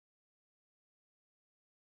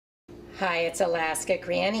Hi, it's Alaska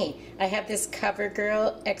Granny. I have this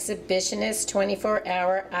Covergirl Exhibitionist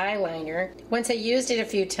 24-hour eyeliner. Once I used it a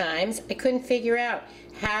few times, I couldn't figure out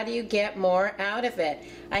how do you get more out of it.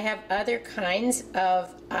 I have other kinds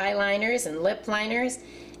of eyeliners and lip liners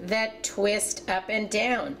that twist up and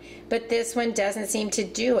down, but this one doesn't seem to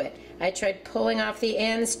do it. I tried pulling off the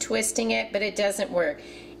ends, twisting it, but it doesn't work.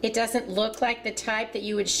 It doesn't look like the type that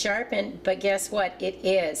you would sharpen, but guess what? It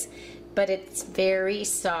is. But it's very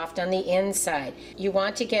soft on the inside. You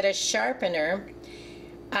want to get a sharpener.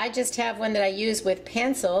 I just have one that I use with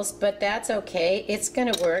pencils, but that's okay. It's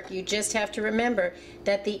going to work. You just have to remember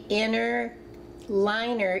that the inner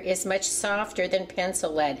liner is much softer than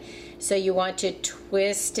pencil lead. So you want to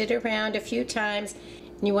twist it around a few times.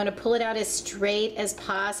 And you want to pull it out as straight as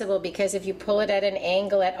possible, because if you pull it at an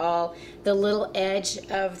angle at all, the little edge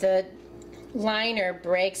of the liner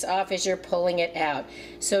breaks off as you're pulling it out.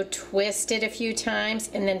 So twist it a few times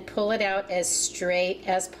and then pull it out as straight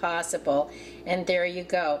as possible, and there you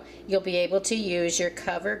go. You'll be able to use your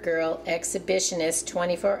Covergirl Exhibitionist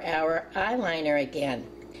 24-hour eyeliner again.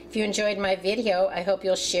 If you enjoyed my video, I hope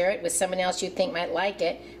you'll share it with someone else you think might like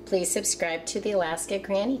it. Please subscribe to the Alaska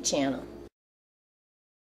Granny channel.